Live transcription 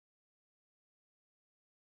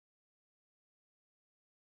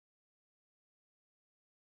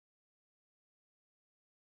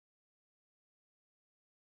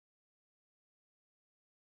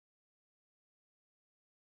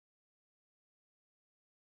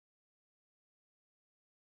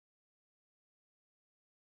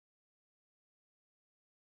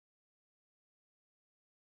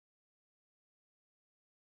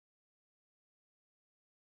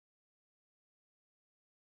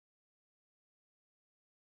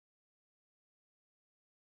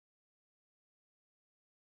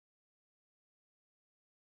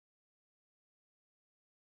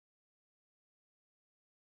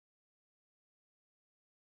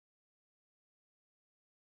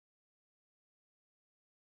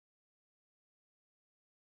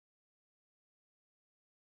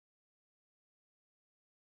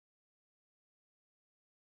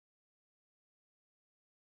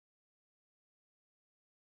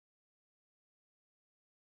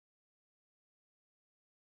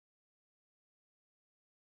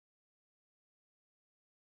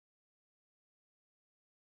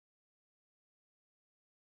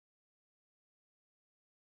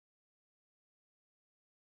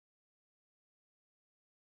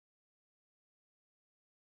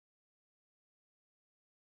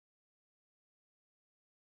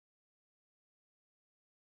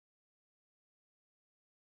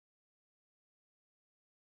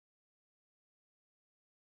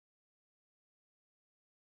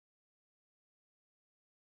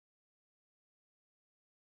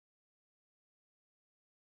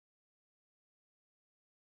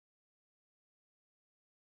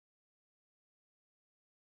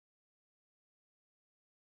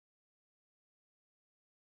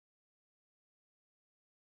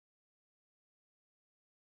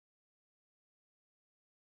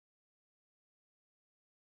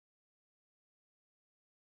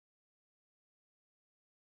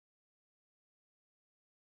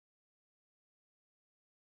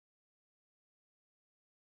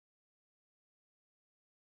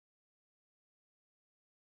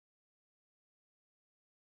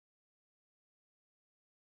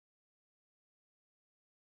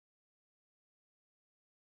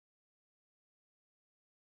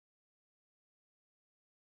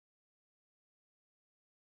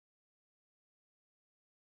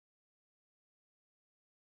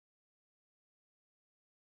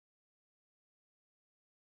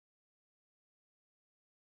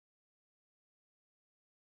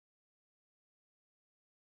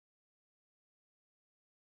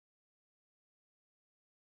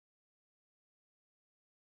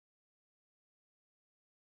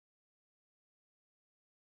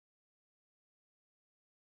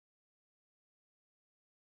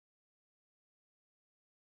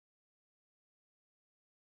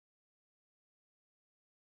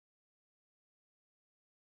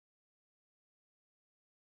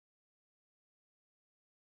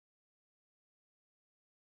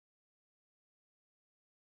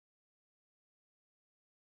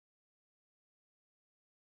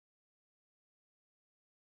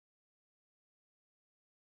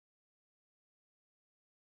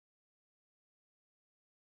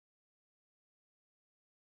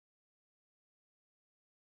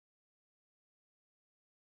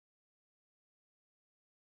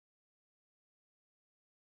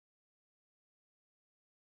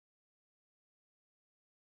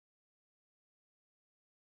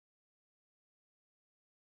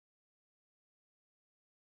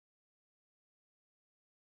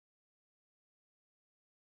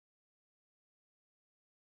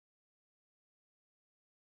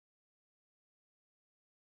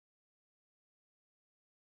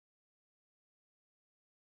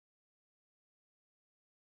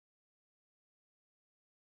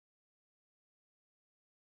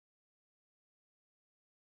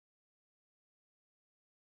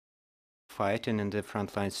fighting in the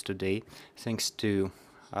front lines today. Thanks to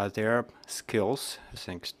their skills,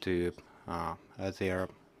 thanks to their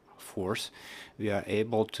force, we are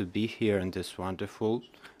able to be here in this wonderful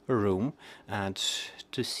room and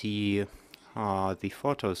to see the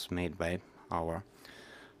photos made by our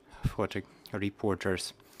photo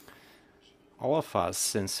reporters. All of us,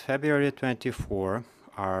 since February 24,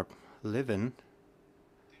 are living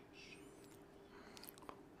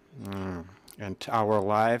and our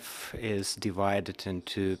life is divided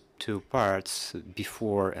into two parts,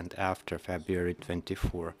 before and after February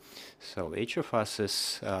 24. So each of us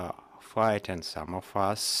is fighting, some of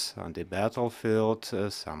us on the battlefield,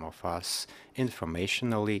 some of us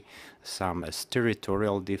informationally, some as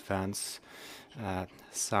territorial defense,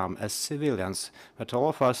 some as civilians. But all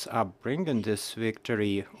of us are bringing this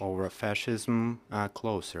victory over fascism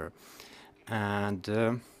closer.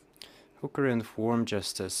 And Ukrinform,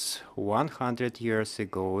 just as 100 years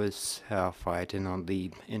ago, is fighting on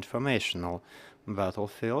the informational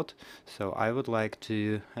battlefield. So I would like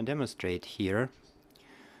to demonstrate here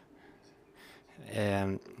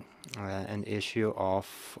an issue of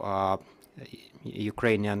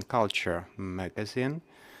Ukrainian Culture magazine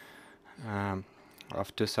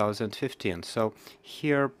of 2015. So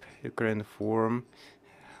here Ukrinform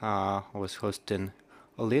was hosting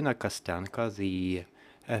Lina Kostenko, the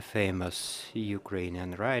a famous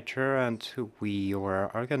Ukrainian writer, and we were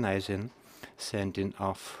organizing sending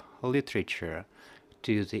of literature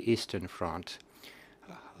to the Eastern Front.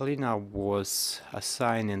 Lina was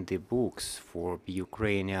assigning the books for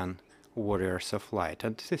Ukrainian Warriors of Light,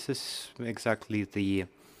 and this is exactly the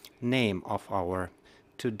name of our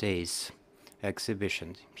today's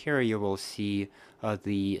exhibition. Here you will see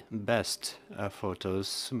the best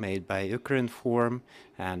photos made by Ukrinform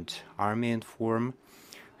and ArmyINFORM.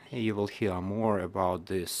 You will hear more about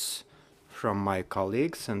this from my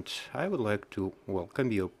colleagues, and I would like to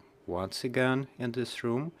welcome you once again in this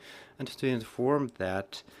room and to inform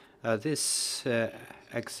that this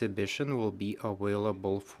exhibition will be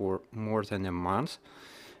available for more than a month,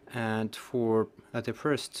 and for the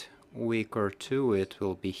first week or two it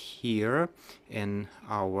will be here in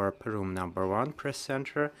our room number 1 press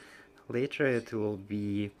center. Later it will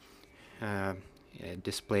be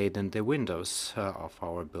displayed in the windows of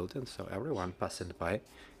our building, so everyone passing by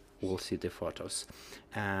will see the photos.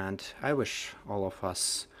 And I wish all of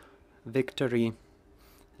us victory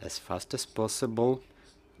as fast as possible.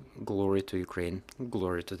 Glory to Ukraine,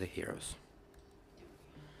 glory to the heroes.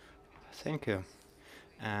 Thank you.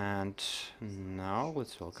 And now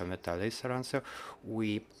let's welcome Vitaly Sarantsev.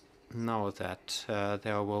 We know that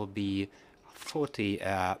there will be 40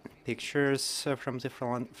 pictures from the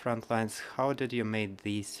front lines. How did you make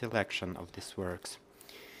the selection of these works?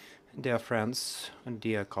 Dear friends,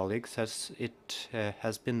 dear colleagues, as it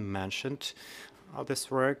has been mentioned,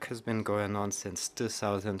 this work has been going on since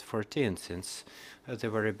 2014, since the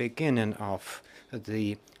very beginning of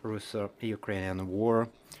the Russo-Ukrainian war.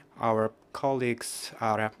 Our colleagues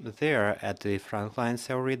are there at the front lines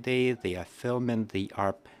every day. They are filming, they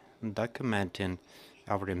are documenting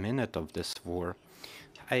every minute of this war.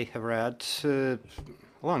 I have read a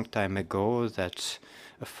long time ago that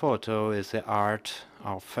a photo is the art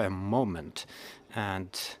of a moment, and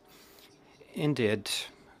indeed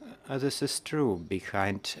this is true.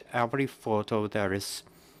 Behind every photo there is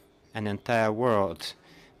an entire world.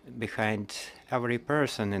 Behind every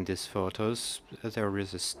person in these photos there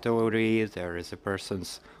is a story, there is a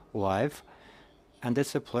person's life, and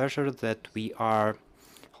it's a pleasure that we are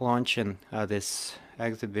launching this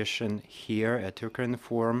exhibition here at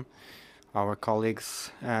Ukrinform. Our colleagues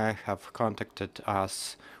have contacted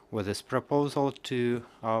us with this proposal to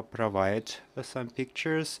provide some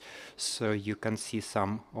pictures, so you can see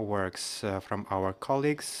some works from our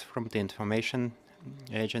colleagues from the information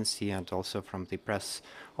agency and also from the press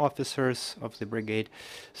officers of the brigade.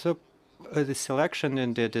 So the selection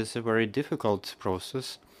indeed is a very difficult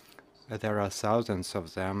process. There are thousands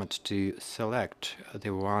of them, and to select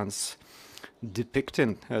the ones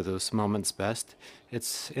depicting those moments best,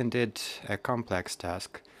 it's indeed a complex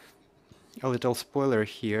task. A little spoiler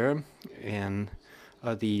here, in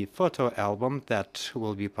the photo album that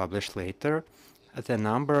will be published later, the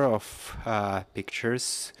number of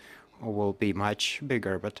pictures will be much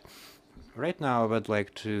bigger, but right now I would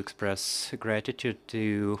like to express gratitude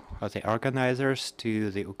to the organizers,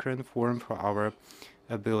 to the Ukrinform, for our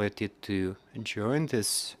ability to join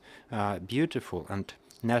this beautiful and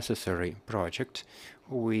necessary project.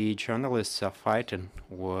 We journalists are fighting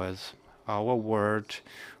with our word,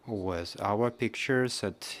 with our pictures,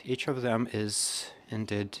 and each of them is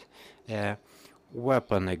indeed a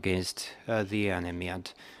weapon against the enemy.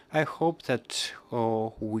 And I hope that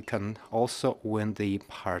we can also win the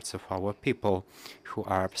hearts of our people who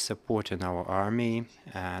are supporting our army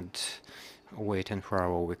and waiting for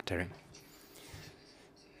our victory.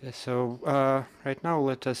 So right now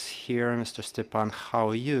let us hear, Mr. Stepan,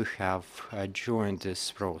 how you have joined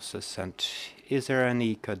this process, and is there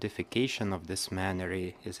any codification of this manner?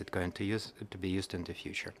 Is it going to be used in the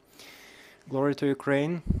future? Glory to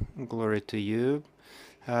Ukraine, glory to you.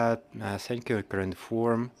 Thank you,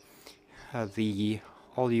 Ukrinform. The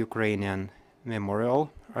All-Ukrainian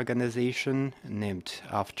Memorial Organization, named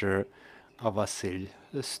after Vasyl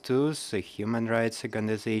Stus, a human rights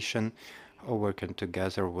organization, working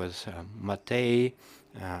together with Matei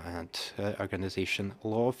and organization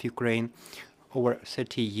Law of Ukraine. Over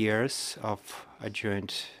 30 years of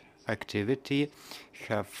joint activity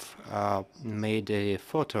have made a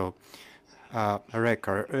photo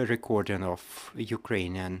recording of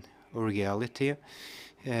Ukrainian reality,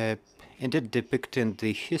 indeed depicting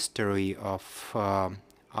the history of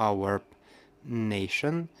our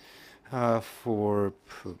nation. For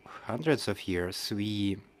hundreds of years,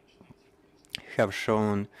 we have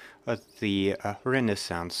shown the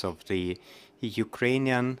renaissance of the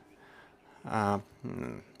Ukrainian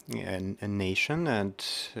nation, and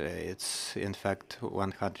it's in fact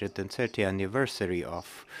 130th anniversary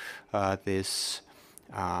of this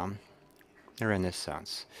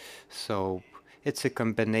renaissance. So it's a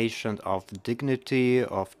combination of dignity,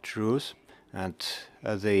 of truth, and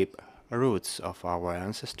the roots of our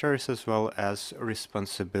ancestors, as well as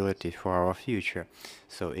responsibility for our future.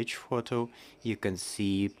 So each photo you can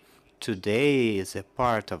see today is a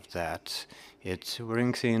part of that. It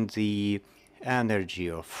brings in the energy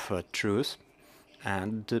of truth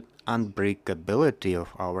and the unbreakability of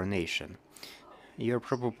our nation. You're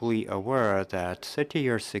probably aware that 30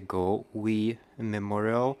 years ago, we,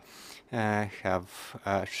 Memorial, have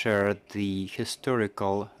shared the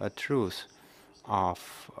historical truth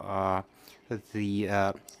of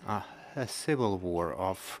the civil war,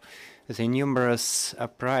 of the numerous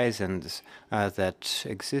uprisings that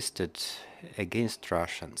existed against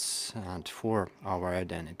Russians and for our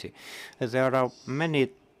identity. There are many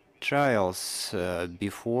trials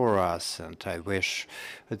before us, and I wish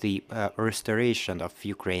the restoration of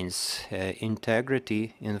Ukraine's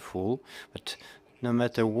integrity in full, but no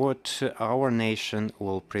matter what, our nation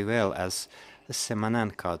will prevail, as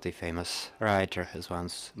Semenenko, the famous writer, has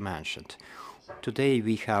once mentioned. Today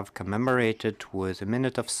we have commemorated with a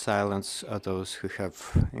minute of silence those who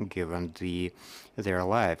have given their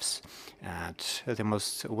lives. And the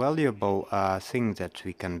most valuable thing that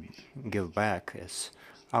we can give back is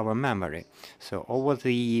our memory. So over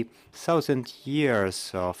the 1,000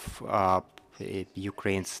 years of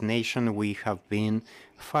Ukraine's nation, we have been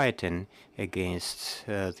fighting against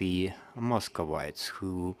the Muscovites,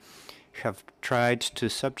 who have tried to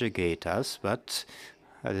subjugate us, but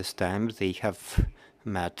at this time they have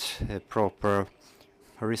met a proper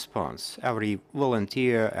response. Every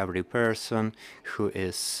volunteer, every person who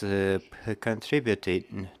is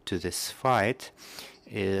contributing to this fight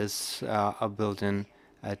is building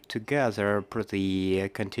together the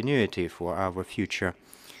continuity for our future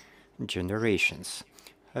generations.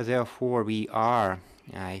 Therefore, we are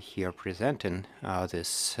here presenting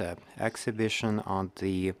this exhibition on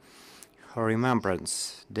the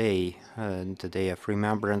Remembrance Day, the day of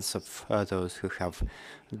remembrance of those who have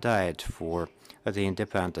died for the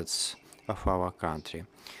independence of our country.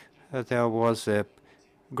 There was a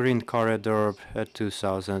Green Corridor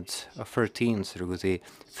 2013 through the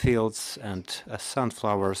fields and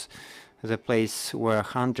sunflowers, the place where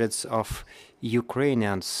hundreds of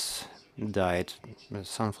Ukrainians died.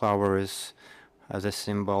 Sunflower is the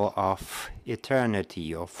symbol of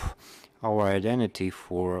eternity, of our identity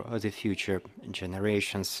for the future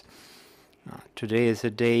generations. Today is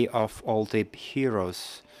the day of all the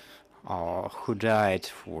heroes who died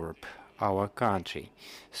for our country.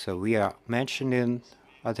 So we are mentioning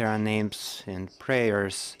their names in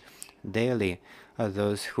prayers daily,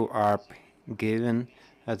 those who are given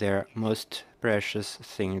their most precious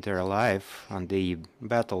thing, their life, on the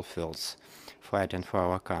battlefields, fighting for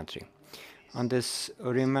our country. On this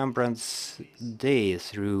Remembrance Day,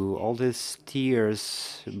 through all these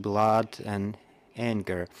tears, blood, and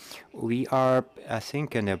anger, we are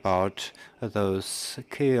thinking about those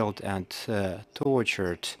killed and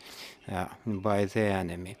tortured by the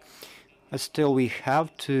enemy. Still, we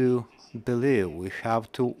have to believe, we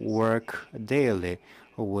have to work daily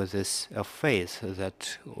with this faith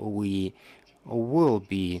that we will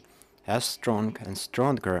be as strong and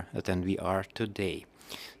stronger than we are today.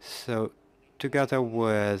 So, together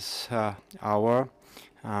with our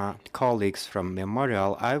colleagues from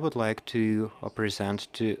Memorial, I would like to present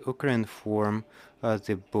to Ukrinform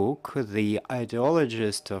the book, The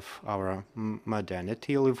Ideologist of Our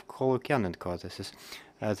Modernity, Vasyl Kharchenko. This is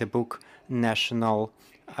the book National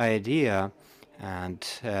Idea and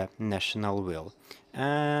National Will.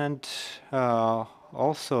 And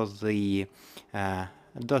also the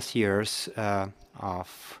dossiers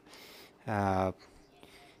of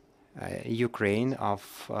Ukraine,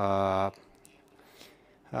 of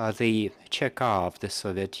the Cheka of the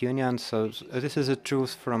Soviet Union. So this is a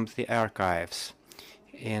truth from the archives.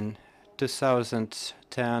 In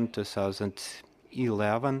 2010,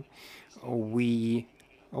 2011, we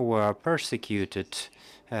were persecuted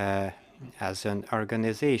as an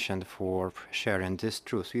organization for sharing this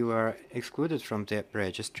truth. We were excluded from the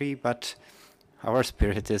registry, but our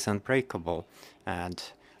spirit is unbreakable. And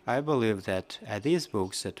I believe that these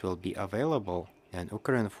books that will be available in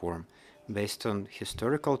Ukrinform, based on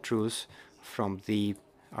historical truths from the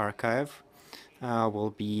archive,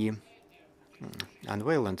 will be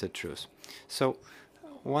unveiling the truth. So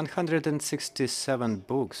 167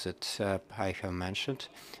 books that I have mentioned.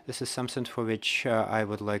 This is something for which I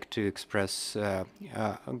would like to express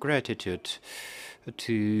gratitude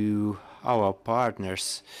to our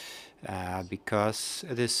partners, because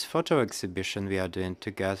this photo exhibition we are doing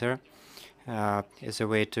together is a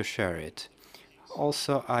way to share it.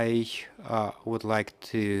 Also, I would like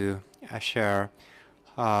to share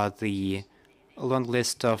the long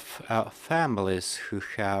list of families who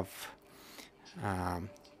have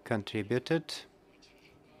contributed,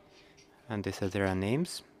 and these are their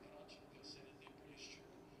names.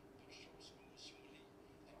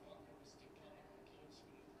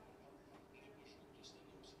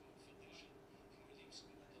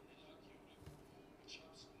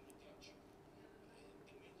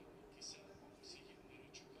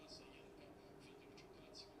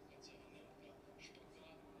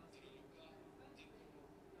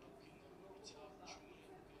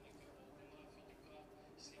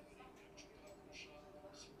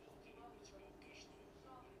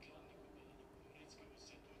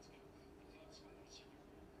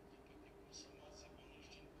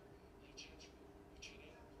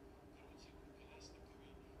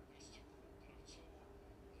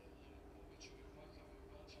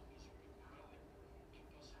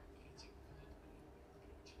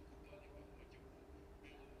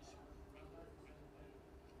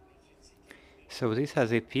 So these are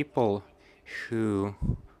the people who,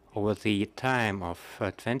 over the time of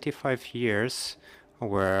 25 years,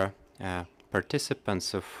 were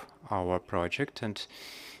participants of our project. And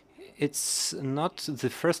it's not the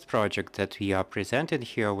first project that we are presenting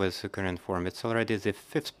here with Ukrinform. It's already the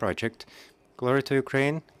 5th project. Glory to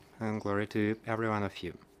Ukraine, and glory to every one of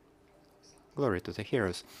you. Glory to the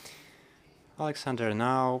heroes. Alexander,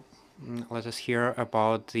 now let us hear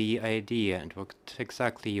about the idea and what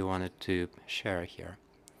exactly you wanted to share here.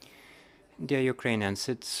 Dear Ukrainians,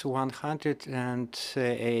 it's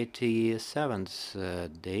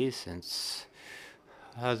 187th day since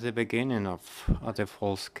the beginning of the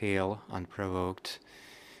full-scale, unprovoked,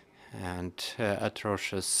 and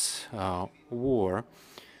atrocious war.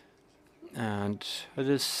 And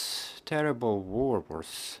this terrible war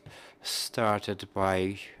was started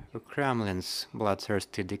by Kremlin's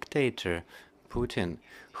bloodthirsty dictator, Putin,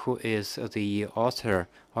 who is the author,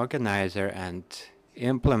 organizer, and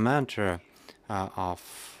implementer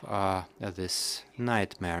of this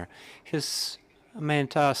nightmare. His main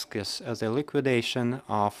task is the liquidation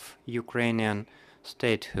of Ukrainian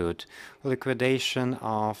statehood, liquidation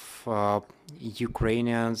of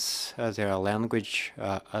Ukrainians, their language,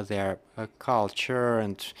 their culture,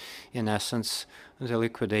 and in essence, the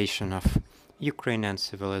liquidation of Ukrainian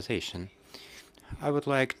civilization. I would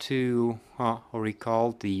like to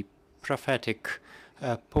recall the prophetic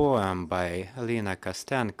poem by Lena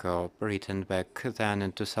Kostenko, written back then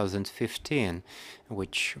in 2015,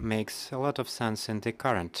 which makes a lot of sense in the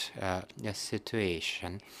current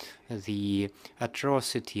situation. The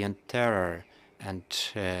atrocity and terror and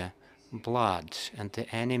blood and the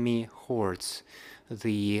enemy hordes.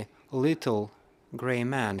 The little gray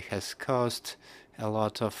man has caused a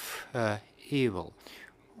lot of evil.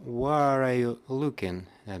 Where are you looking,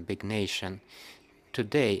 big nation?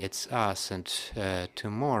 Today it's us, and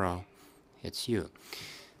tomorrow it's you.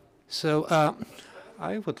 So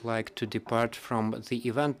I would like to depart from the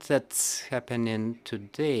event that's happening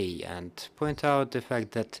today and point out the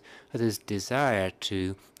fact that this desire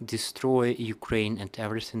to destroy Ukraine and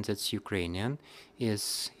everything that's Ukrainian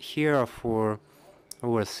is here for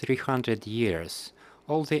over 300 years.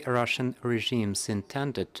 All the Russian regimes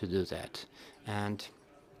intended to do that. And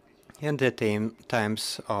in the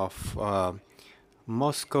times of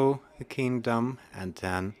Moscow Kingdom, and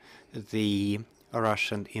then the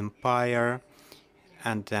Russian Empire,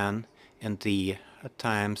 and then in the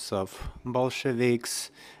times of Bolsheviks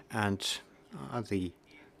and the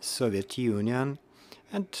Soviet Union,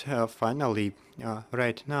 and finally,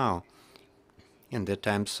 right now, in the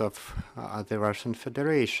times of the Russian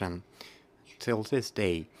Federation, till this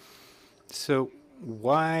day. So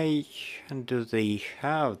why do they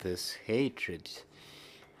have this hatred?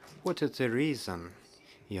 What is the reason?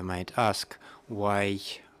 You might ask, why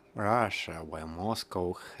Russia, why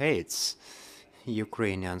Moscow hates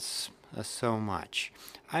Ukrainians so much?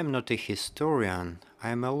 I'm not a historian,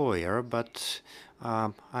 I'm a lawyer, but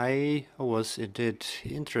I was indeed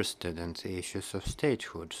interested in the issues of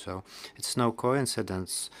statehood, so it's no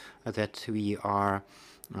coincidence that we are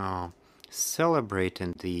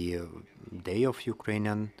celebrating the Day of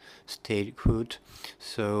Ukrainian Statehood.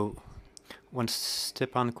 So when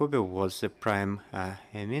Stepan Kubiv was the prime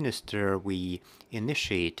minister, we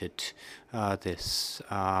initiated this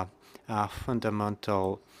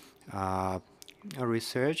fundamental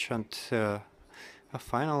research, and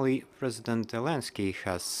finally President Zelensky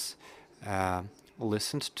has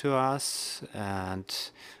listened to us,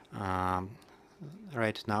 and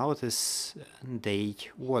right now this day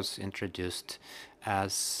was introduced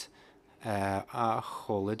as a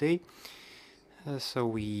holiday. So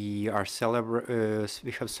we have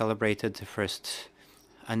celebrated the first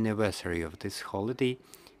anniversary of this holiday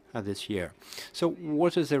this year. So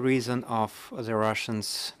what is the reason of the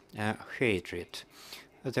Russians' hatred?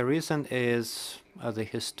 The reason is the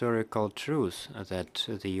historical truth that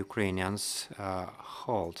the Ukrainians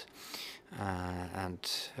hold. And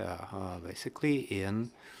basically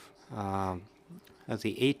in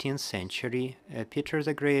the 18th century, Peter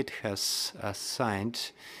the Great has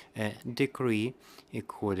signed a decree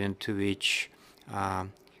according to which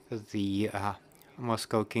the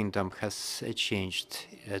Moscow Kingdom has changed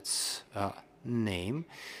its name.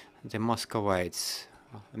 The Muscovites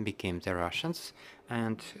became the Russians,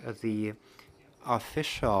 and the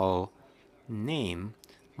official name,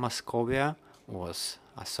 Moscovia, was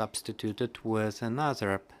substituted with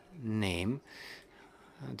another name.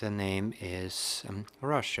 The name is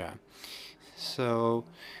Russia. So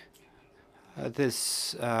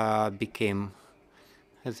this became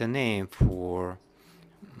the name for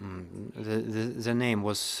the name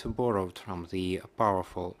was borrowed from the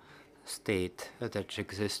powerful state that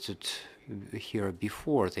existed here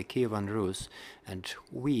before the Kievan Rus, and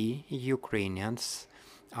we Ukrainians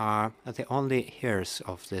are the only heirs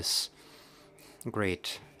of this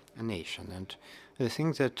great nation. And the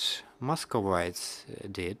thing that Muscovites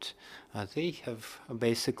did, they have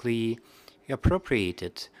basically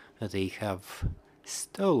appropriated, they have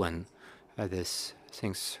stolen these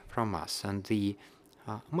things from us. And the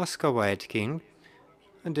Muscovite king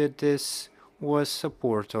did this with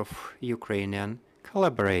support of Ukrainian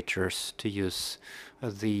collaborators, to use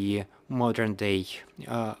the modern day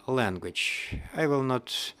language. I will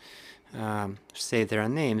not say their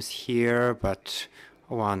names here, but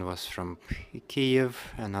one was from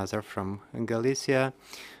Kiev, another from Galicia.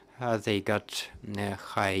 They got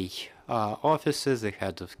high offices, the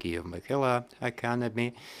head of Kiev Michaela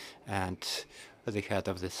Academy, and the head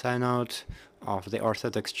of the Synod of the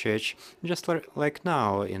Orthodox Church. Just like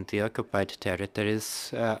now in the occupied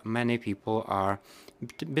territories, many people are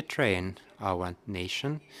betraying our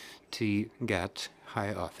nation to get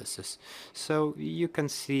high offices. So you can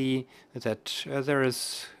see that there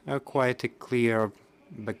is quite a clear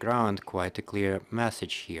background, quite a clear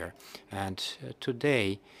message here. And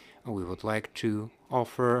today we would like to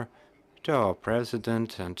offer to our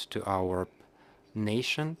president and to our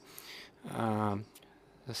nation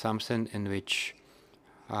something in which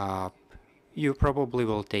you probably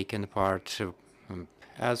will take in part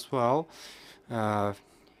as well.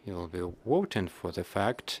 You will be voting for the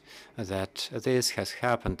fact that this has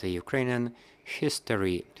happened. The Ukrainian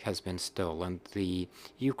history has been stolen. The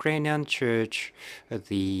Ukrainian church,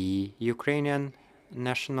 the Ukrainian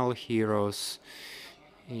national heroes,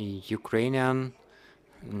 Ukrainian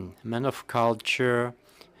men of culture,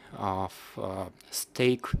 of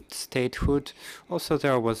statehood. Also,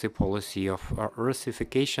 there was a policy of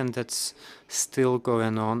Russification that's still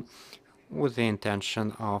going on, with the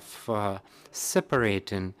intention of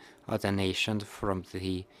separating the nation from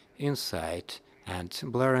the inside and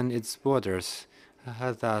blurring its borders,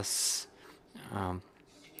 thus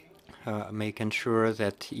making sure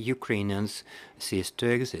that Ukrainians cease to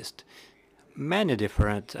exist. Many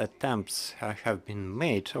different attempts have been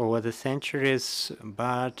made over the centuries,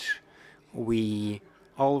 but we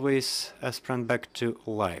always sprung back to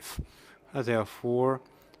life. Therefore,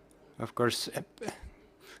 of course,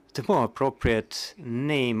 the more appropriate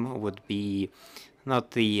name would be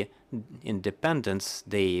not the Independence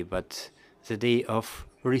Day, but the day of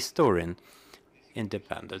restoring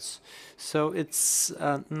independence. So it's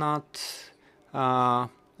not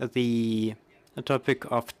the topic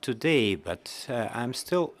of today, but I'm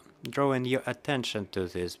still drawing your attention to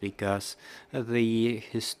this because the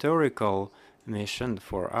historical mission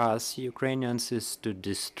for us Ukrainians is to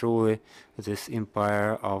destroy this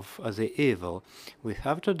empire of the evil. We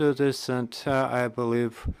have to do this, and I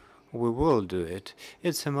believe we will do it.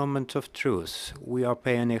 It's a moment of truth. We are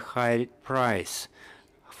paying a high price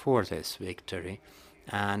for this victory,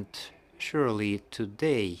 and surely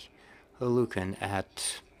today, looking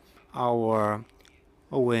at our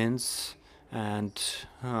wins and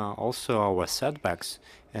also our setbacks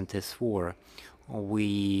in this war,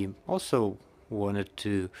 we also wanted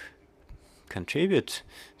to contribute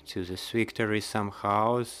to this victory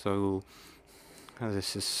somehow. So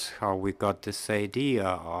this is how we got this idea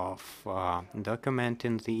of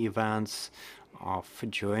documenting the events, of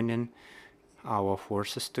joining our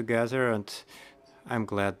forces together, and I'm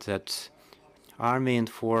glad that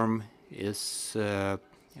ArmyINFORM is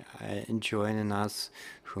joining us,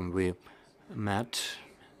 whom we met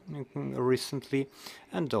recently,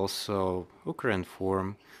 and also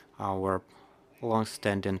Ukrinform, our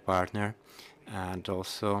long-standing partner, and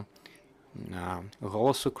also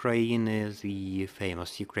All-Ukrainian, the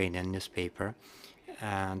famous Ukrainian newspaper,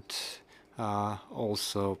 and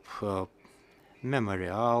also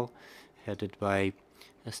Memorial, headed by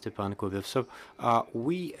Stepan Kubiv. So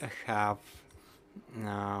we have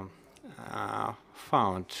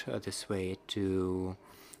found this way to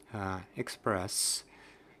express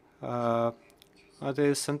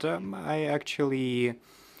this, and I actually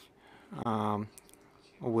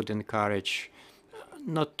would encourage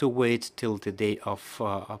not to wait till the day of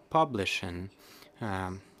publishing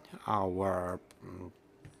our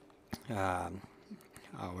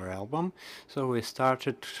album. So we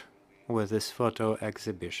started with this photo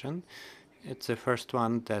exhibition. It's the first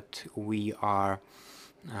one that we are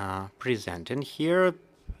presenting here.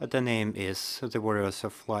 The name is The Warriors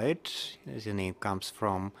of Light. The name comes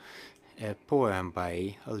from a poem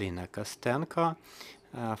by Lina Kostenko,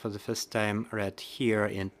 for the first time read here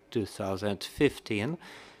in 2015.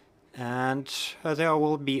 And there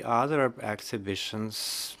will be other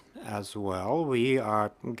exhibitions as well. We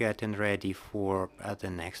are getting ready for the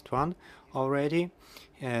next one already.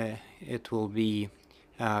 It will be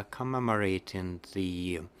commemorating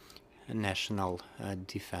the National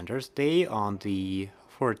Defenders Day on the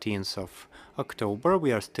 14th of October.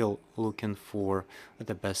 We are still looking for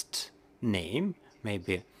the best name.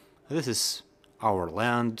 Maybe this is our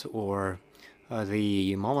land, or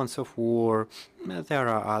the moments of war. There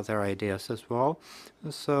are other ideas as well.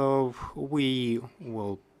 So we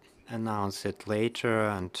will announce it later,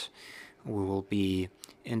 and we will be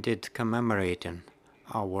indeed commemorating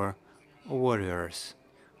our warriors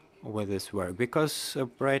with this work, because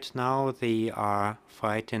right now they are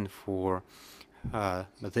fighting for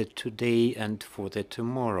the today and for the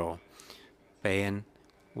tomorrow, paying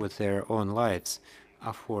with their own lives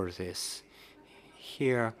for this.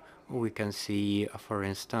 Here we can see, for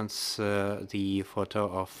instance, the photo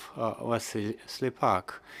of Vasyl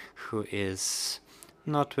Stus, who is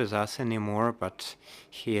not with us anymore, but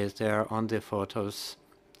he is there on the photos,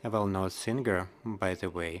 a well-known singer, by the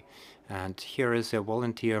way. And here is a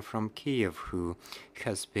volunteer from Kiev who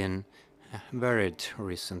has been buried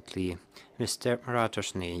recently, Mr.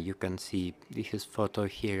 Ratoshny. You can see his photo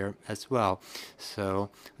here as well. So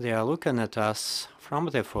they are looking at us from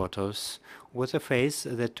the photos with a face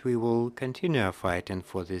that we will continue fighting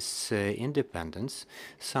for this independence,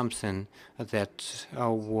 something that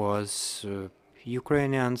was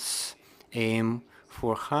Ukrainians' aim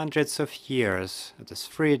for hundreds of years, this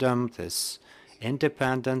freedom, this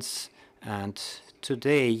independence. And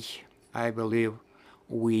today, I believe,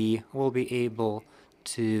 we will be able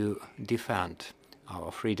to defend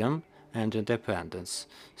our freedom and independence.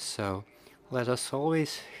 So let us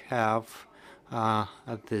always have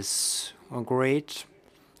this great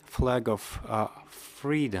flag of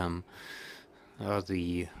freedom,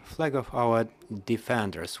 the flag of our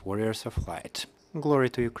defenders, warriors of light. Glory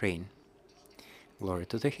to Ukraine. Glory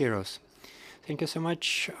to the heroes. Thank you so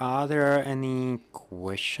much. Are there any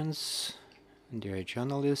questions, dear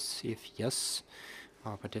journalists? If yes,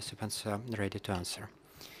 our participants are ready to answer.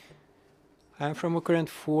 I'm from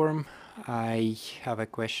Ukrinform. I have a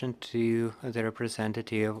question to the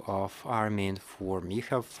representative of ArmyINFORM. You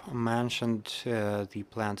have mentioned the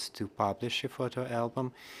plans to publish a photo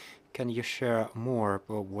album. Can you share more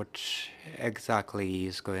about what exactly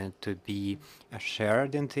is going to be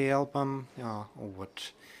shared in the album?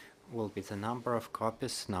 What will be the number of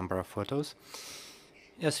copies, number of photos?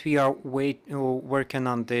 Yes, we are working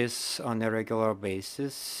on this on a regular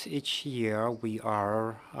basis. Each year we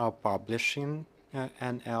are publishing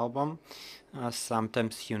an album,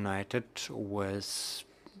 sometimes united with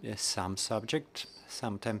some subject,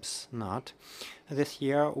 sometimes not. This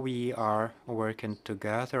year we are working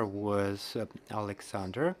together with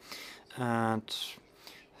Oleksandr, and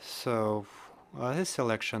so the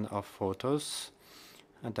selection of photos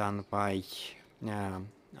done by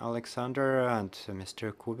Oleksandr and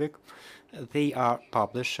Mr. Kubiv, they are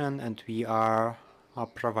publishing and we are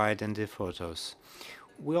providing the photos.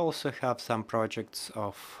 We also have some projects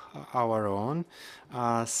of our own.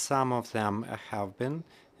 Some of them have been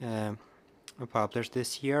published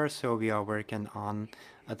this year, so we are working on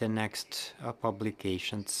the next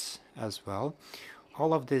publications as well.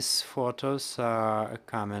 All of these photos are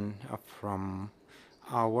coming from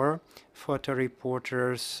our photo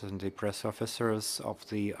reporters and the press officers of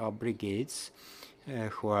the brigades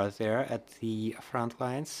who are there at the front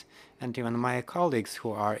lines, and even my colleagues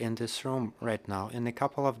who are in this room right now. In a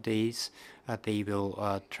couple of days, they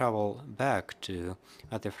will travel back to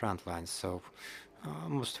the front lines. So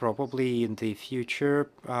most probably in the future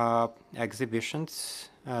exhibitions,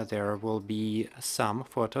 there will be some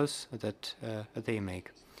photos that they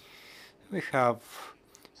make. We have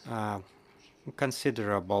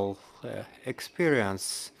considerable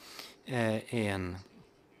experience in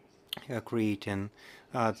creating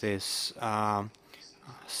this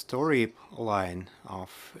storyline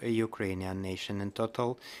of a Ukrainian nation. In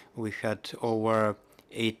total, we had over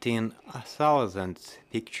 18,000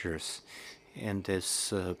 pictures in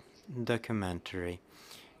this documentary.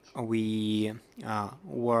 We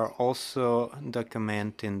were also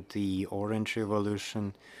documenting the Orange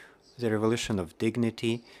Revolution, the Revolution of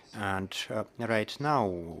Dignity, and right now,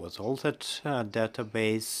 with all that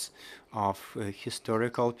database of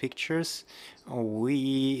historical pictures,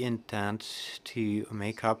 we intend to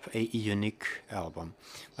make up a unique album.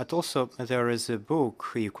 But also, there is a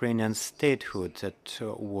book, Ukrainian Statehood, that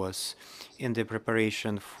was in the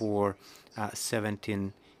preparation for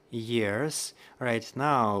 17 years. Right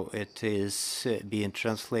now, it is being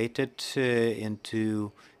translated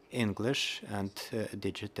into English and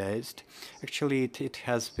digitized. Actually, it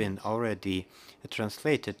has been already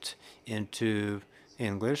translated into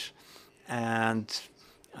English, and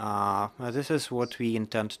this is what we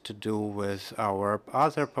intend to do with our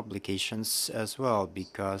other publications as well,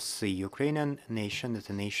 because the Ukrainian nation is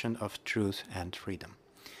a nation of truth and freedom.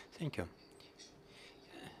 Thank you.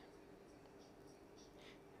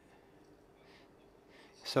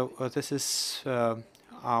 So this is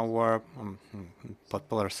our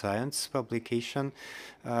popular science publication.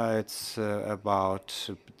 It's about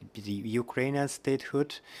the Ukrainian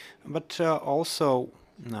statehood, but also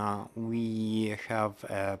we have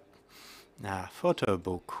a photo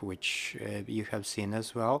book, which you have seen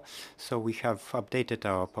as well. So we have updated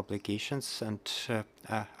our publications, and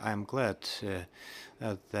I'm glad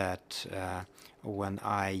that when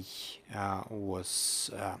I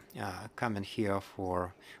was coming here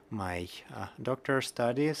for my doctoral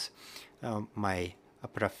studies, my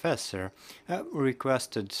professor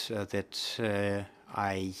requested that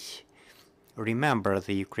I remember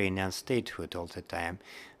the Ukrainian statehood all the time.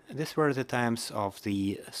 These were the times of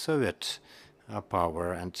the Soviet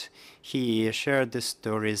power, and he shared the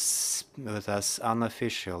stories with us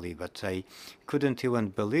unofficially, but I couldn't even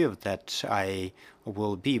believe that I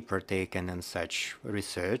will be partaking in such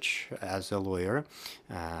research as a lawyer,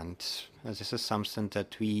 and this is something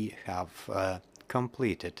that we have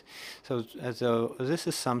completed. So this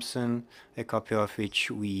is something, a copy of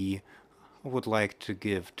which we would like to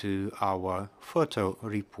give to our photo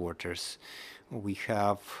reporters. We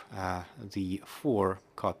have the 4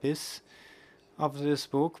 copies of this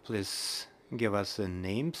book. Please give us the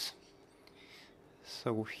names.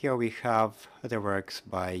 So here we have the works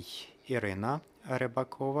by Irina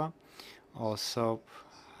Rybakova, also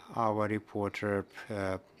our reporter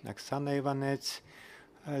Oksana Ivanets,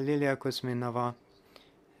 Lilia Kuzminova,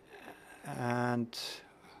 and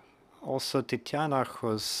also Tatiana,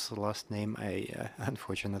 whose last name I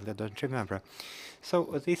unfortunately don't remember.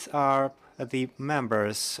 So these are the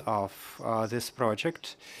members of this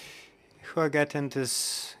project who are getting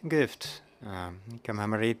this gift,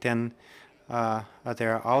 commemorating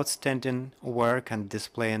their outstanding work and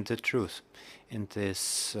displaying the truth in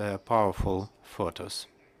these powerful photos.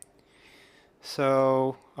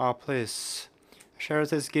 So please share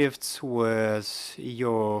these gifts with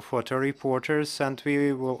your photo reporters, and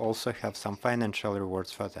we will also have some financial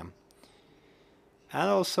rewards for them. And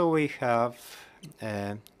also we have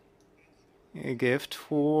a gift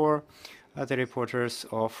for the reporters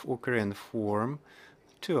of Ukrinform,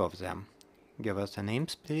 2 of them. Give us the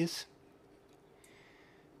names, please.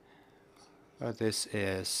 This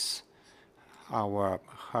is our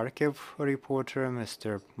Kharkiv reporter,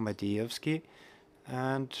 Mr. Madievsky,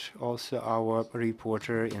 and also our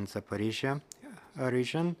reporter in Zaporizhia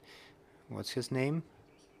region. What's his name?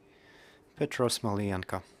 Petro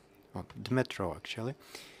Smolyanko. Oh, Dmitro, actually.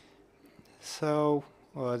 So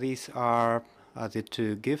these are the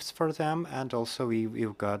 2 gifts for them, and also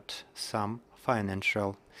we've got some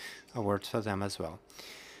financial awards for them as well.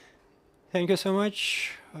 Thank you so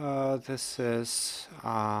much. This is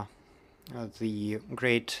the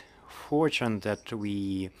great fortune that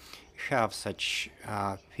we have such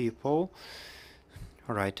people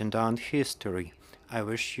writing down history. I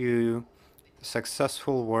wish you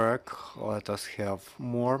successful work. Let us have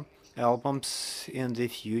more albums in the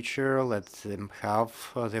future. Let them have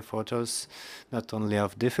the photos not only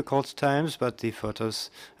of difficult times, but the photos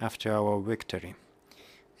after our victory.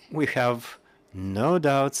 We have no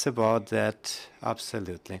doubts about that,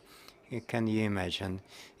 absolutely. Can you imagine?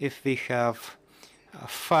 If we have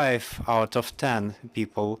 5 out of 10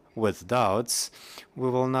 people with doubts, we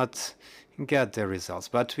will not get the results.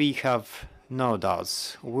 But we have no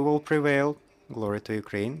doubts. We will prevail. Glory to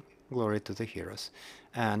Ukraine. Glory to the heroes.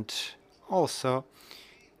 And also,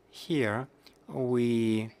 here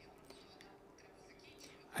we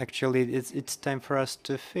actually, it's time for us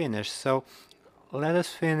to finish. So let us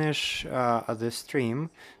finish the stream,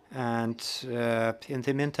 and in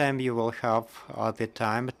the meantime you will have the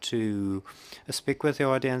time to speak with the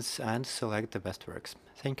audience and select the best works.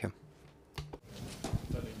 Thank you.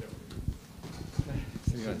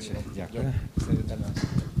 Дякую.